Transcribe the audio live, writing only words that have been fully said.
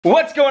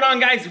What's going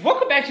on, guys?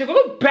 Welcome back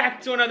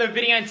to another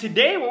video, and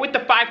today we're with the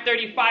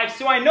 535.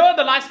 So I know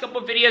the last couple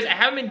of videos I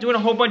haven't been doing a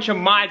whole bunch of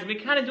mods. I've been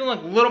kind of doing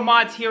like little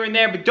mods here and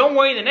there, but don't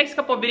worry, the next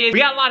couple of videos we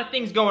got a lot of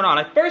things going on.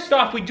 Like first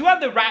off, we do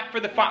have the wrap for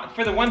the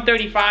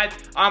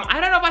 135.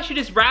 I don't know if I should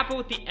just wrap it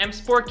with the M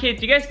Sport kit.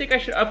 Do you guys think I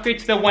should upgrade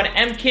to the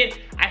 1M kit?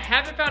 I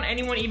haven't found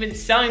anyone even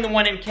selling the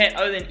 1M kit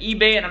other than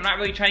eBay, and I'm not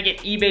really trying to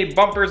get eBay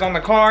bumpers on the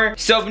car.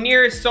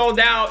 Suvneer is sold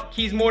out.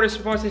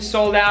 KiesMotorsports is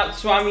sold out.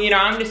 So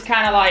I'm just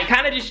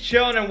kind of just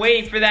chilling and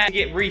waiting for that to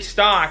get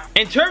restocked.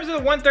 In terms of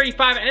the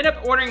 135, I ended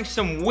up ordering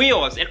some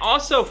wheels, and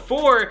also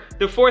for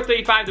the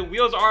 435, the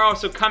wheels are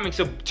also coming.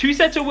 So 2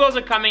 sets of wheels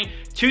are coming,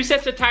 2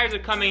 sets of tires are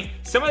coming.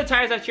 Some of the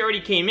tires actually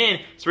already came in,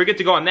 so we're good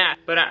to go on that,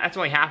 but that's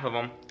only half of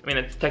them. I mean,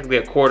 that's technically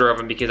a quarter of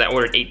them because I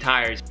ordered 8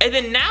 tires. And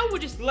then now we're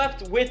just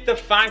left with the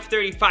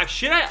 535.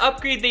 Should I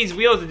upgrade these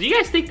wheels? Do you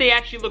guys think they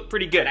actually look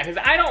pretty good? Because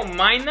I don't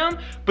mind them,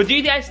 but do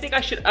you guys think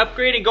I should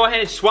upgrade and go ahead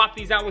and swap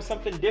these out with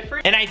something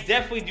different? And I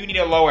definitely do need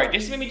to lower it.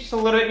 Just maybe just a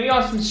little bit, maybe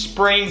on some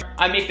springs.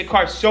 I make the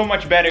car so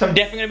much better. So I'm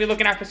definitely gonna be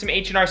looking out for some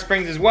H&R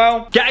springs as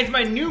well. Guys,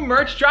 my new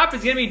merch drop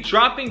is gonna be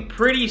dropping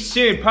pretty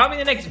soon, probably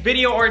in the next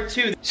video or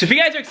 2. So if you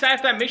guys are excited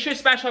for that, make sure to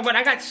smash the like button.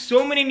 I got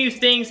so many new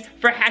things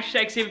for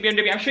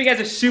 #SaveBMW. I'm sure you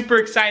guys are super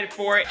excited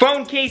for it.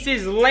 Phone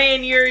cases,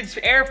 lanyards,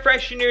 air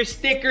fresheners,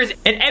 stickers,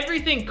 and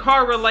everything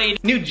car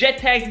related. New jet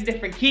tags and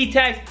different key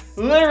tags.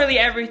 Literally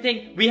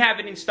everything, we have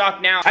it in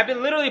stock now. I've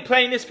been literally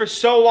playing this for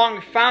so long,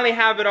 we finally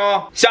have it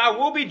all. So I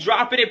will be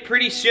dropping it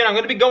pretty soon. I'm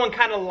gonna be going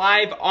kind of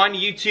live on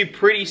YouTube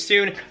pretty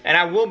soon, and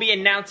I will be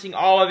announcing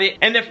all of it.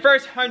 And the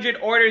first 100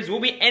 orders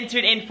will be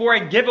entered in for a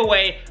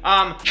giveaway.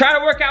 Try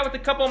to work out with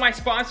a couple of my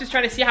sponsors,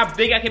 trying to see how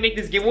big I can make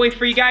this giveaway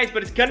for you guys,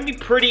 but it's gonna be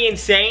pretty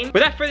insane.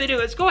 Without further ado,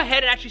 let's go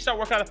ahead and actually start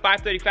working on the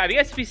 535. You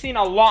guys have been seeing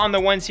a lot on the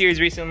 1 Series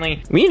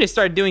recently. We need to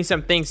start doing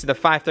some things to the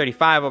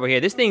 535 over here.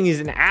 This thing is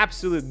an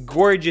absolute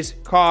gorgeous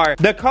car.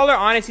 The color,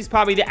 honestly, is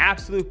probably the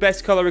absolute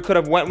best color we could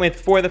have went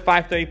with for the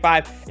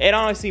 535. It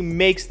honestly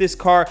makes this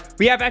car.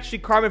 We have actually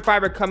carbon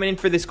fiber coming in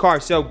for this car,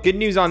 so good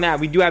news on that.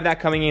 We do have that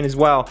coming in as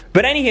well.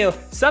 But anywho,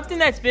 something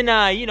that's been,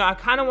 I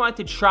kind of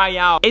wanted to try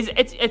out is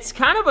it's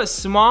kind of a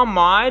small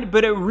mod,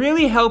 but it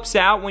really helps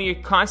out when you're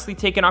constantly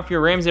taking off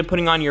your rims and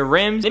putting on your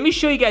rims. Let me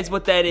show you guys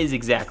what that is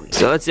exactly.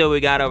 So let's see what we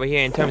got over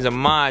here in terms of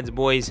mods,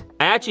 boys.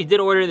 I actually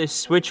did order this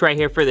switch right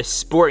here for the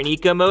sport and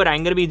eco mode.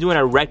 I'm gonna be doing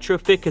a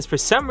retrofit because for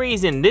some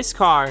reason this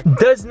car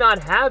does not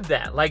have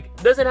that. Like,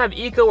 doesn't have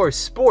eco or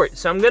sport.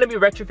 So I'm gonna be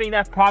retrofitting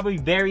that probably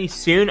very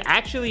soon.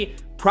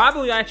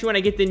 Probably when I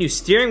get the new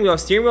steering wheel.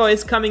 Steering wheel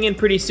is coming in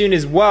pretty soon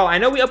as well. I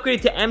know we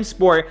upgraded to M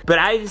Sport, but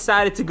I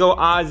decided to go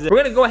Aza.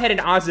 We're gonna go ahead and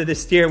Aza the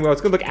steering wheel.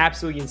 It's gonna look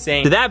absolutely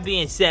insane. So that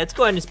being said, let's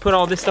go ahead and just put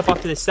all this stuff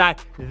off to the side.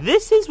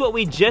 This is what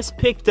we just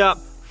picked up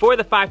for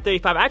the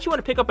 535. I actually want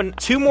to pick up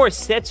 2 more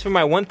sets for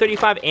my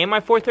 135 and my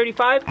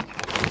 435.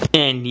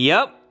 And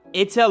yep,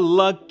 it's a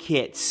lug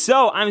kit.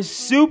 So I'm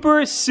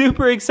super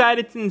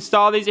excited to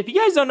install these. If you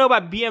guys don't know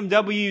about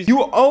BMWs,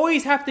 you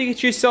always have to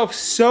get yourself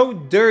so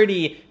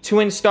dirty to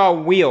install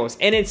wheels,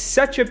 and it's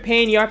such a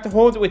pain. You have to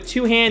hold it with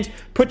 2 hands,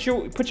 put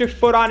your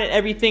foot on it,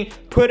 everything,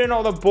 put in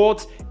all the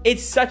bolts.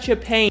 It's such a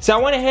pain. So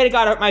I went ahead and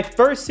got my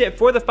first set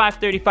for the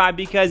 535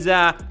 because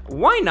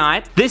why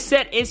not? This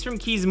set is from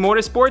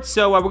KiesMotorsports,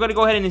 so we're gonna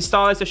go ahead and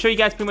install this. I'll show you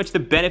guys pretty much the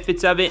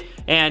benefits of it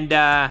and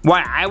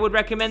why I would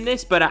recommend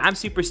this, but I'm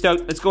super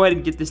stoked. Let's go ahead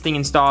and get this thing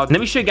installed. Let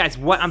me show you guys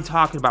what I'm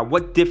talking about.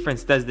 What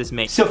difference does this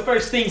make? So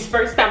first things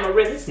first, I'm gonna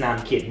rinse. No,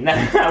 I'm kidding.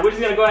 We're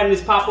just gonna go ahead and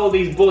just pop all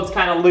these bolts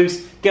kind of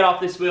loose, get off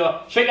this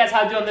wheel, show you guys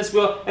how to do it on this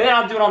wheel, and then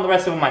I'll do it on the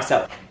rest of them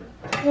myself.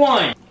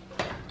 1,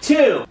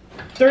 2,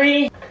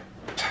 3,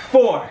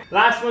 4.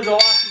 Last one's a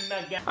locking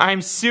nut, guys.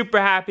 I'm super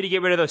happy to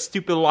get rid of those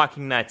stupid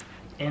locking nuts.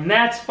 And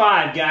that's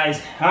 5,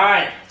 guys. All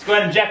right, let's go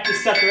ahead and jack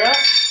this sucker up.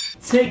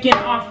 Taking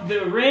off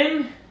the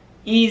rim.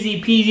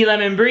 Easy peasy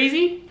lemon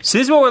breezy. So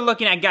this is what we're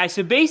looking at, guys.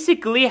 So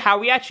basically how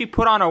we actually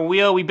put on a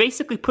wheel, we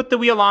basically put the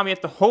wheel on, we have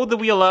to hold the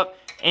wheel up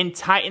and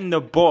tighten the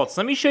bolts.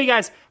 Let me show you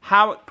guys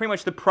how pretty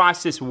much the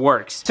process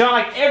works. So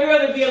like every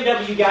other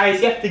BMW,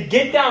 guys, you have to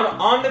get down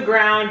on the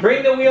ground,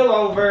 bring the wheel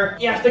over.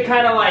 You have to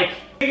kind of like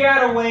figure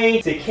out a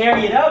way to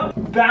carry it up,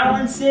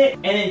 balance it,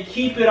 and then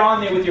keep it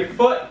on there with your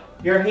foot,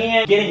 your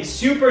hand, getting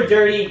super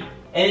dirty,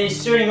 and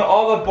inserting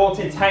all the bolts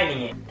and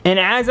tightening it. And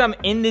as I'm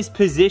in this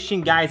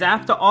position, guys, I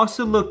have to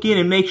also look in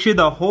and make sure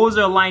the holes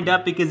are lined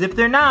up, because if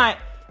they're not,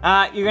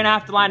 you're gonna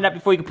have to line it up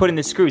before you can put in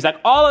the screws. Like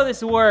all of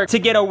this work to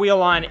get a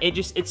wheel on,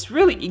 it's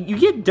really, you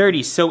get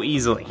dirty so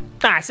easily.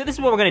 Alright, so this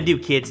is what we're gonna do,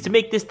 kids, to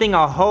make this thing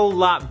a whole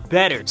lot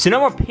better. So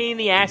no more pain in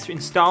the ass for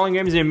installing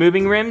rims and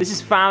removing rims. This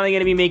is finally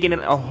gonna be making it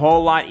a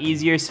whole lot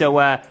easier. So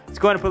let's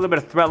go ahead and put a little bit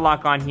of thread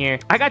lock on here.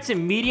 I got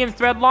some medium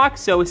thread lock,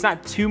 so it's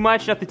not too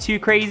much, nothing too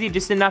crazy,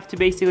 just enough to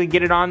basically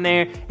get it on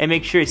there and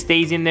make sure it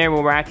stays in there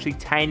when we're actually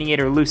tightening it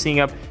or loosening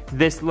up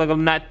this little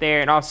nut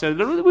there, and also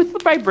with the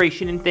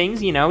vibration and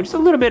things, you know, just a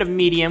little bit of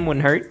medium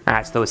wouldn't hurt. Alright,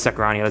 let's throw a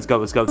sucker on here. Let's go.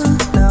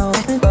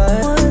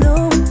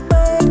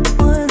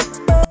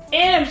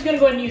 And I'm just gonna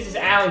go ahead and use this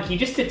Allen key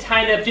just to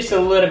tighten it up just a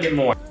little bit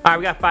more. Alright,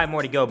 we got 5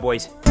 more to go,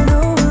 boys.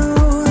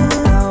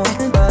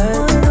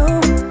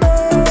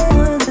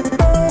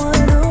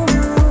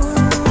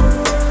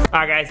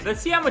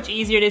 let's see how much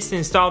easier it is to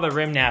install the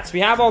rim now. So we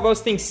have all those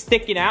things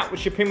sticking out, which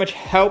should pretty much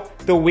help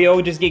the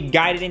wheel just get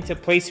guided into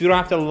place. We don't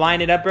have to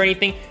line it up or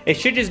anything. It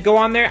should just go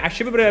on there. I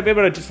should be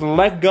able to just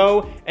let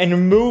go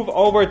and move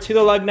over to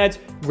the lug nuts,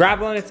 grab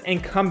the lug nuts,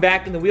 and come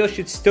back, and the wheel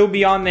should still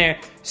be on there.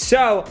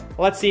 So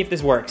let's see if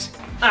this works.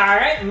 All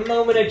right,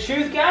 moment of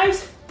truth,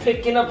 guys.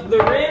 Picking up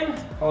the rim.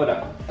 Hold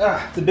up.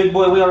 It's a big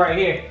boy wheel right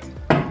here.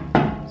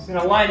 Just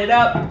gonna line it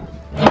up.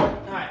 All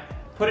right,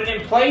 put it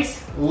in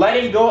place,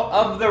 letting go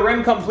of the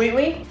rim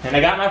completely, and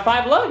I got my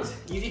 5 lugs.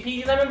 Easy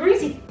peasy lemon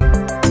greasy.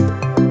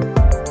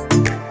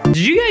 Did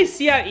you guys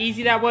see how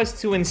easy that was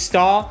to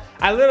install?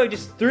 I literally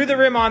just threw the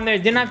rim on there,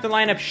 didn't have to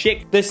line up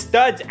shit. The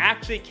studs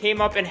actually came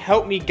up and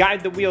helped me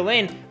guide the wheel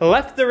in,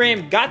 left the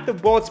rim, got the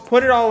bolts,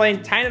 put it all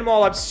in, tightened them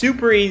all up,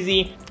 super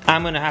easy.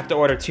 I'm gonna have to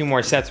order 2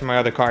 more sets for my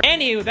other car.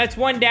 Anywho, that's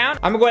 1 down.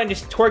 I'm gonna go ahead and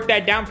just torque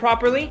that down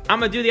properly. I'm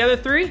gonna do the other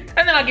 3,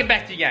 and then I'll get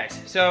back to you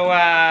guys. So,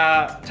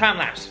 time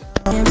lapse.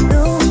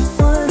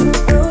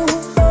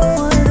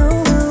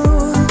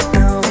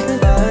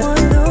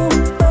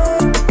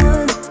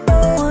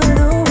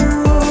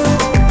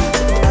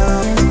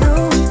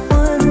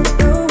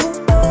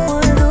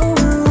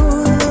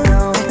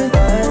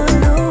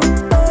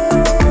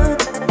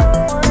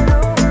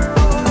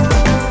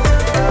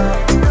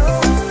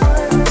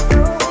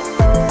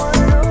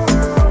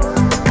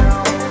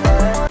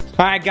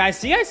 Alright guys,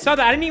 so you guys saw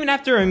that I didn't even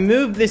have to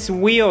remove this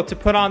wheel to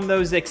put on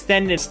those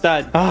extended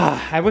studs.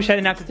 I wish I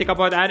didn't have to take up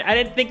all that. I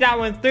didn't think that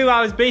one through.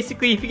 I was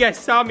basically, if you guys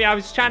saw me, I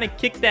was trying to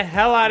kick the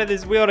hell out of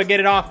this wheel to get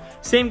it off.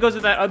 Same goes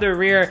with that other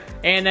rear,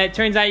 and it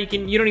turns out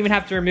you don't even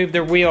have to remove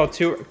the wheel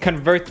to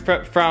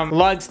convert from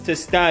lugs to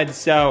studs.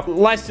 So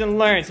lesson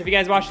learned. So if you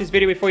guys watched this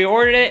video before you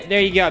ordered it,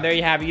 there you go, there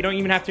you have it. You don't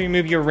even have to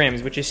remove your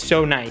rims, which is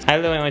so nice. I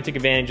literally only took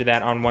advantage of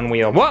that on 1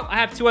 wheel. Well, I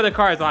have 2 other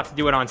cars I'll have to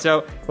do it on,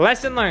 so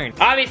lesson learned.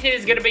 Obviously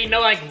there's gonna be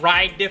no like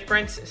ride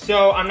difference,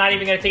 so I'm not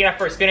even gonna take it out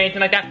for a spin or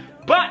anything like that.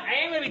 But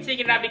I am gonna be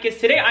taking it out because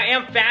today I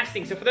am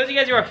fasting. So for those of you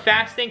guys who are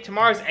fasting,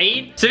 tomorrow's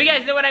Eid. So if you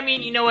guys know what I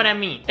mean, you know what I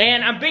mean.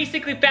 And I'm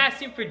basically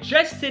fasting for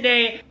just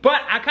today,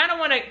 but I kind of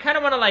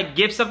wanna like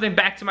give something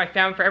back to my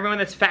family, for everyone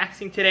that's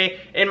fasting today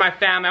in my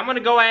family. I'm gonna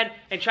go ahead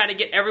and try to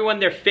get everyone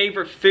their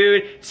favorite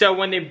food, so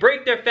when they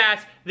break their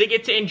fast, they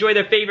get to enjoy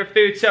their favorite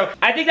food. So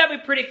I think that'd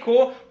be pretty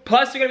cool.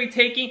 Plus, we're gonna be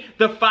taking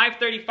the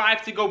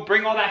 535 to go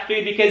bring all that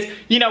food because,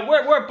 you know,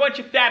 we're a bunch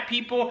of fat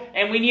people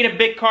and we need a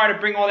big car to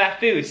bring all that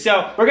food.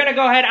 So we're gonna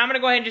go ahead, I'm gonna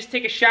go ahead and just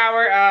take a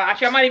shower.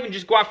 Actually, I might even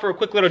just go out for a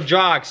quick little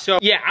jog. So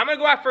yeah, I'm gonna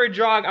go out for a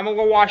jog. I'm gonna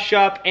go wash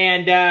up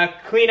and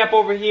clean up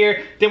over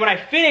here. Then when I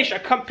finish, I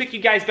come pick you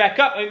guys back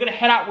up and we're gonna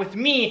head out with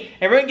me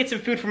and we're gonna get some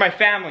food for my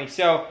family.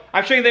 So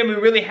I'm sure they'll be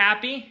really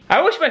happy.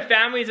 I wish my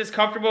family is as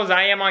comfortable as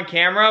I am on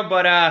camera,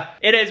 but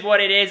it is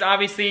what it is.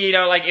 Obviously, you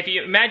know, like if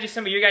you imagine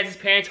some of your guys'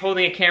 parents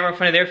holding a camera in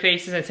front of their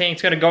faces and saying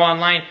it's gonna go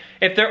online.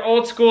 If they're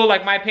old school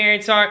like my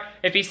parents are,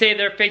 if you say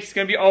their face is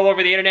gonna be all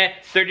over the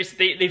internet,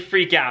 they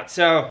freak out.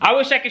 So I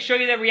wish I could show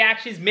you their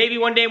reactions. Maybe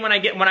one day when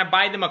I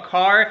buy them a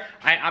car,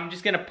 I'm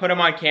just gonna put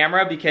them on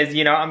camera because,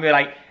 you know, I'm gonna be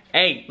like,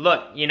 hey,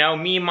 look, you know,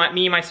 me and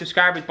my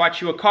subscribers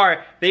bought you a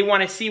car. They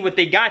want to see what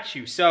they got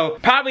you. So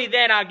probably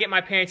then I'll get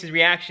my parents'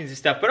 reactions and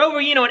stuff. But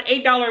over, you know, an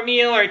 $8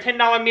 meal or a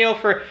 $10 meal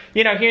for,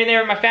 you know, here and there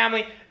with my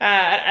family,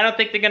 I don't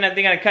think they're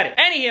gonna cut it.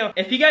 Anyhow,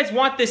 if you guys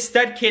want this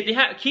stud kit,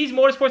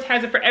 KiesMotorsports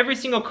has it for every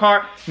single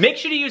car. Make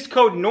sure to use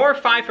code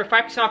NOUR5 for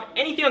 5% off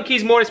anything on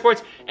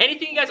KiesMotorsports.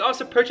 Anything you guys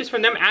also purchase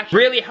from them actually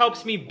really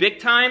helps me big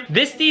time.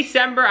 This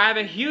December, I have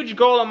a huge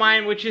goal of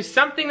mine, which is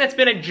something that's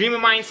been a dream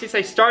of mine since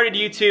I started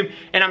YouTube,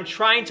 and I'm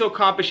trying to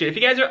accomplish it. If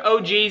you guys are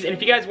OGs, and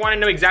if you guys want to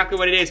know exactly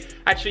what it is,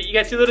 actually, you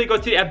guys can literally go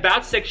to the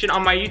About section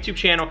on my YouTube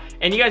channel,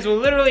 and you guys will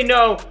literally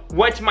know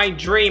what's my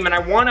dream, and I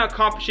want to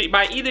accomplish it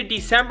by either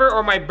December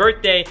or my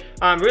birthday.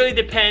 Really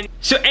depends.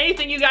 So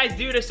anything you guys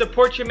do to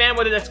support your man,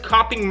 whether that's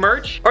copying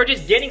merch or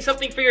just getting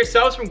something for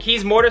yourselves from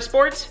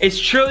KiesMotorsports, is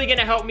truly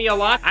gonna help me a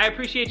lot. I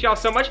appreciate y'all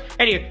so much.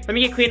 Anyway, let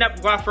me get cleaned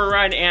up, go out for a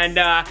run, and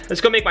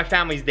let's go make my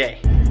family's day.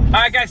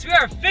 Alright guys, we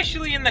are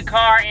officially in the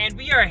car and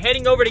we are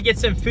heading over to get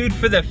some food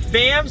for the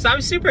fam. So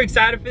I'm super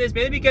excited for this,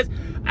 mainly because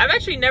I've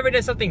actually never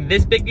done something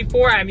this big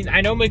before. I mean,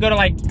 I normally go to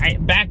like,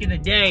 back in the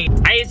day,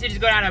 I used to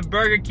just go down to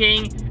Burger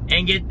King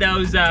and get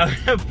those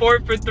 4 for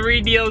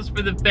 $3 deals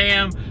for the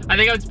fam. I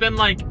think I would spend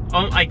like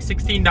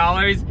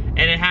 $16 and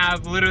then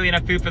have literally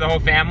enough food for the whole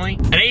family.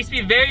 And I used to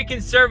be very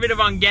conservative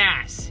on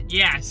gas.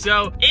 Yeah,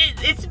 so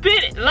it's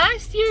been,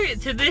 last year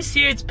to this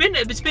year, it's been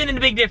a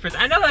big difference.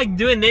 I know like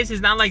doing this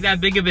is not like that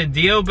big of a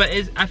deal, but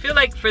I feel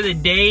like for the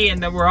day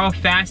and that we're all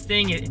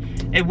fasting,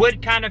 it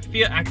would kind of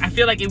feel, I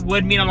feel like it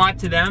would mean a lot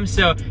to them.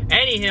 So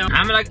anyhow,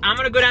 I'm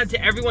gonna go down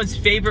to everyone's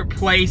favorite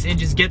place and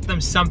just get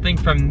them something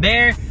from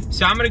there.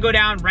 So I'm gonna go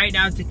down right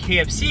now to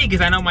KFC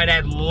because I know my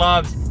dad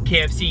loves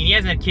KFC, and he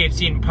hasn't had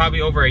KFC in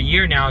probably over a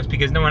year now. It's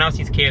because no one else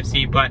eats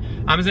KFC, but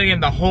I'm just gonna give him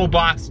the whole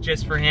box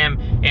just for him,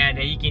 and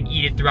he can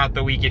eat it throughout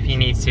the week if he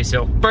needs to.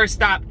 So first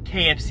stop,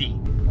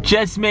 KFC.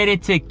 Just made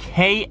it to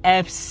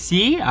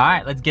KFC. All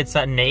right, let's get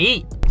something to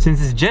eat. Since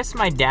it's just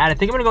my dad, I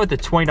think I'm gonna go with the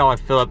 $20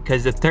 fill-up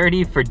because the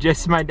 30 for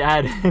just my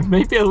dad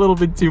may be a little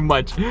bit too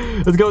much.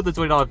 Let's go with the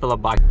 $20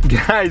 fill-up box.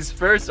 Guys,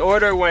 first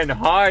order went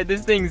hard.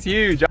 This thing's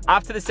huge.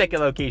 Off to the second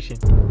location.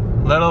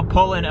 Little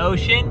Poland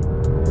Ocean.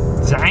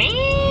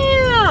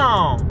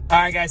 Damn!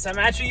 Alright guys, so I'm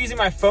actually using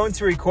my phone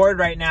to record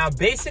right now.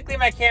 Basically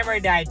my camera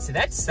died, so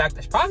that sucked.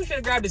 I probably should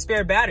have grabbed a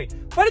spare battery,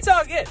 but it's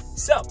all good.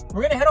 So,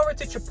 we're gonna head over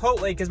to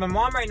Chipotle because my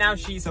mom right now,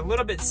 she's a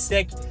little bit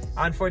sick,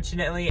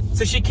 unfortunately.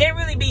 So she can't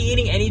really be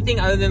eating anything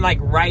other than like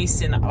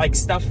rice and like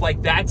stuff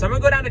like that. So I'm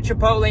gonna go down to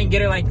Chipotle and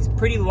get her like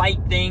pretty light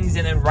things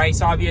and then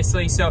rice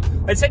obviously. So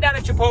let's head down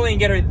to Chipotle and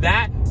get her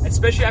that,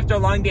 especially after a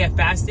long day of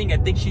fasting. I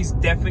think she's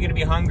definitely gonna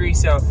be hungry.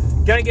 So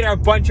gotta get her a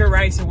bunch of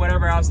rice and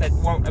whatever else that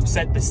won't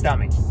upset the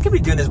stomach. Could be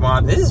doing this,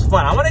 Mom. This is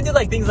fun. I wanna do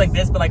like things like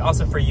this, but like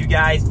also for you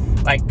guys,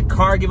 like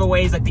car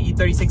giveaways, like the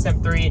E36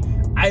 M3.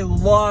 I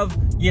love,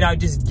 you know,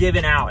 just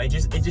giving out. It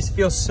just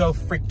feels so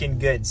freaking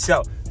good.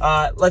 So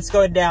let's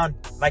go down,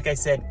 like I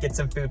said, get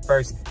some food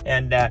first,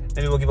 and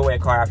maybe we'll give away a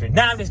car after.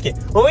 Nah, I'm just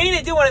kidding. Well, we need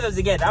to do one of those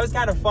again. That was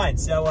kind of fun.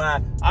 So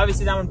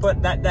obviously that one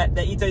put that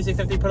E36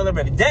 M3 put a little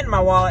bit of a dent in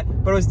my wallet,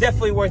 but it was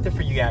definitely worth it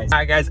for you guys. All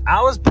right, guys,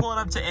 I was pulling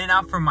up to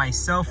In-N-Out for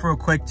myself real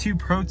quick, 2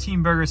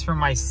 protein burgers for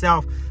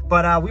myself,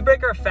 but we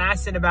break our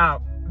fast in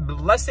about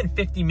less than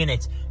 50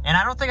 minutes, and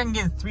I don't think I can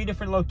get 3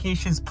 different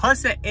locations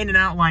plus that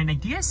In-N-Out line.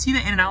 Like, do you guys see the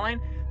In-N-Out line?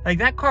 Like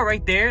that car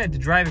right there, the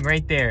driving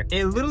right there,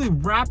 it literally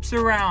wraps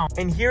around,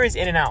 and here is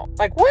In-N-Out.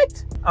 Like,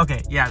 what?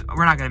 Okay, yeah,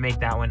 we're not gonna make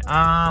that one.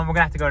 We're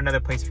gonna have to go to another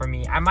place for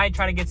me. I might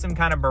try to get some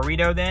kind of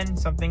burrito then,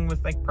 something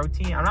with like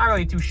protein. I'm not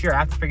really too sure. I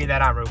have to figure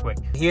that out real quick.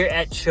 Here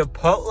at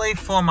Chipotle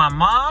for my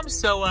mom,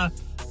 so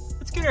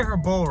let's get her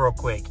bowl real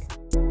quick.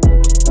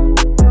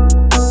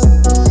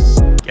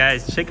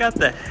 Guys, check out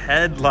the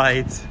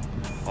headlights.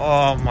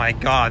 Oh my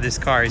God, this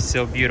car is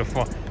so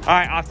beautiful. All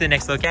right, off to the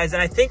next look, guys.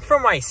 And I think for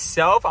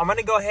myself, I'm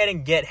gonna go ahead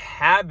and get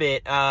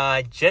Habit,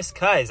 just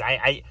cause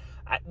the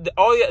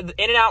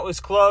In-N-Out was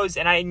closed,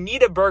 and I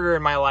need a burger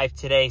in my life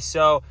today.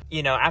 So,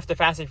 you know, after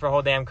fasting for a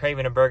whole day, I'm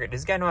craving a burger.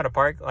 Does this guy know how to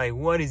park? Like,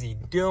 what is he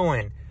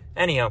doing?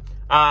 Anyhow,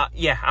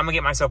 yeah, I'm gonna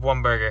get myself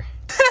 1 burger.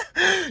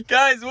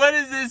 Guys, what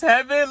is this,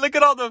 Heaven? Look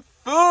at all the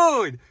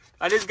food.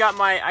 I just got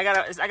I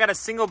got a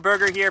single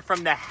burger here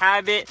from the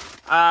Habit.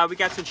 We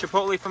got some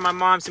Chipotle for my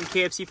mom, some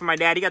KFC for my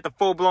dad. He got the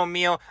full-blown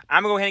meal.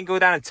 I'm gonna go ahead and go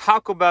down to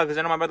Taco Bell because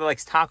I know my brother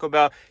likes Taco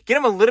Bell. Get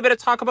him a little bit of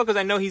Taco Bell because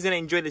I know he's gonna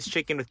enjoy this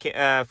chicken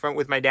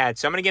with my dad.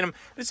 So I'm gonna get him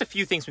just a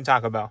few things from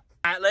Taco Bell.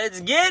 All right, let's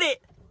get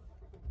it.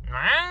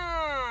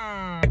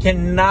 I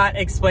cannot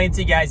explain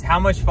to you guys how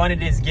much fun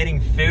it is getting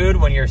food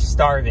when you're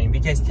starving,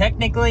 because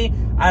technically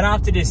I don't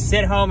have to just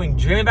sit home and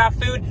dream about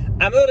food.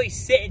 I'm literally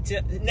sitting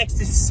next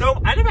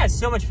to I never had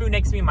so much food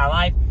next to me in my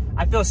life.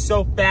 I feel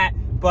so fat,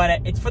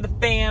 but it's for the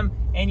fam,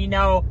 and you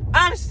know,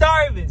 I'm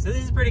starving, so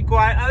this is pretty cool.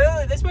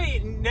 This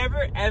way you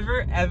never,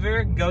 ever,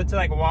 ever go to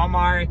like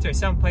Walmart or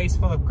some place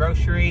full of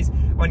groceries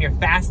when you're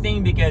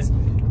fasting, because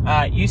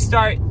you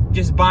start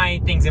just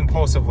buying things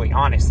impulsively,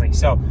 honestly.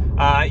 So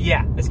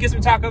yeah, let's get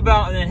some Taco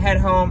Bell and then head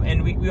home,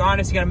 and we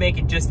honestly gotta make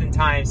it just in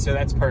time, so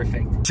that's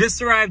perfect.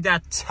 Just arrived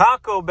at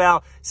Taco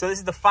Bell, so this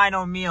is the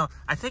final meal.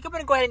 I think I'm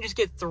gonna go ahead and just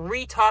get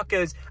 3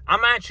 tacos.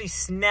 I'm gonna actually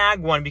snag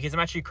one because I'm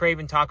actually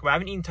craving Taco Bell. I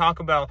haven't eaten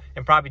Taco Bell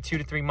in probably 2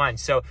 to 3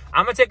 months, so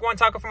I'm gonna take 1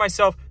 taco for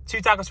myself, 2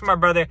 tacos for my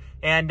brother,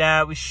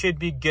 and we should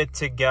be good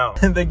to go.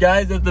 The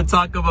guys at the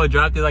Taco Bell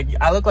dropped it like,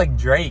 I look like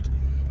Drake.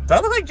 Do I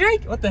look like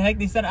Drake? What the heck?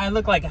 They said I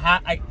look like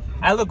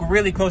I look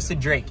really close to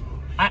Drake.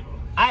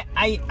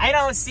 I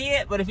don't see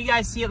it, but if you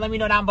guys see it, let me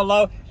know down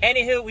below.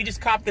 Anywho, we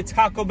just copped the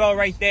Taco Bell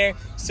right there.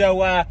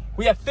 So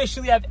we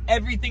officially have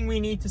everything we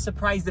need to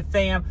surprise the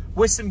fam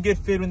with some good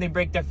food when they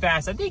break their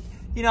fast. I think,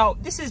 you know,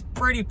 this is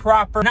pretty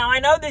proper. Now, I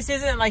know this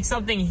isn't like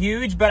something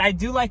huge, but I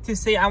do like to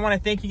say I want to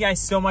thank you guys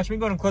so much. I'm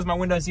going to close my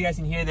window so you guys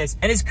can hear this.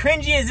 And as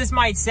cringy as this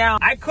might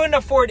sound, I couldn't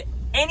afford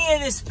any of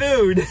this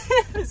food.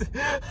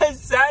 As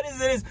sad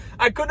as it is,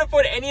 I couldn't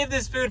afford any of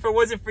this food if it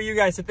wasn't for you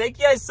guys. So thank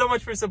you guys so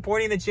much for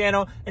supporting the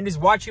channel and just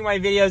watching my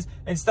videos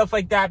and stuff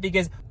like that,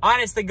 because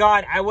honest to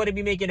God, I wouldn't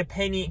be making a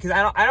penny, because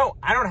I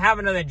don't have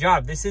another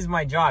job. This is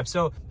my job.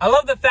 So I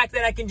love the fact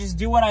that I can just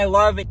do what I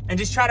love and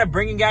just try to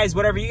bring you guys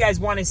whatever you guys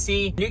want to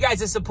see. You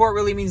guys' support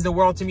really means the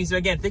world to me. So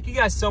again, thank you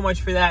guys so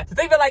much for that. So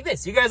think of it like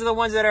this: you guys are the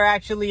ones that are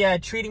actually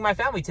treating my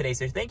family today.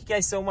 So thank you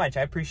guys so much.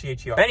 I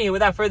appreciate you all. But anyway,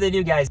 without further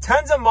ado, guys,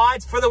 tons of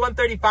mods for the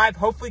 135,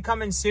 hopefully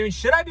coming soon.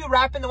 Should I be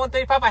wrapping the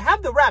 135? I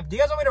have the wrap. Do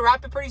you guys want me to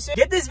wrap it pretty soon?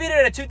 Get this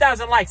video to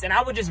 2,000 likes and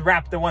I will just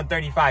wrap the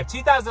 135.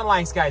 2,000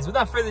 likes, guys.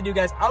 Without further ado,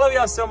 guys, I love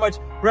y'all so much.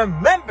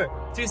 Remember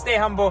to stay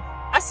humble.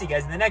 I'll see you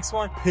guys in the next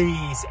one.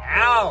 Peace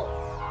out.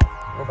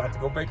 We're about to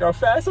go break our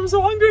fast. I'm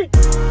so hungry.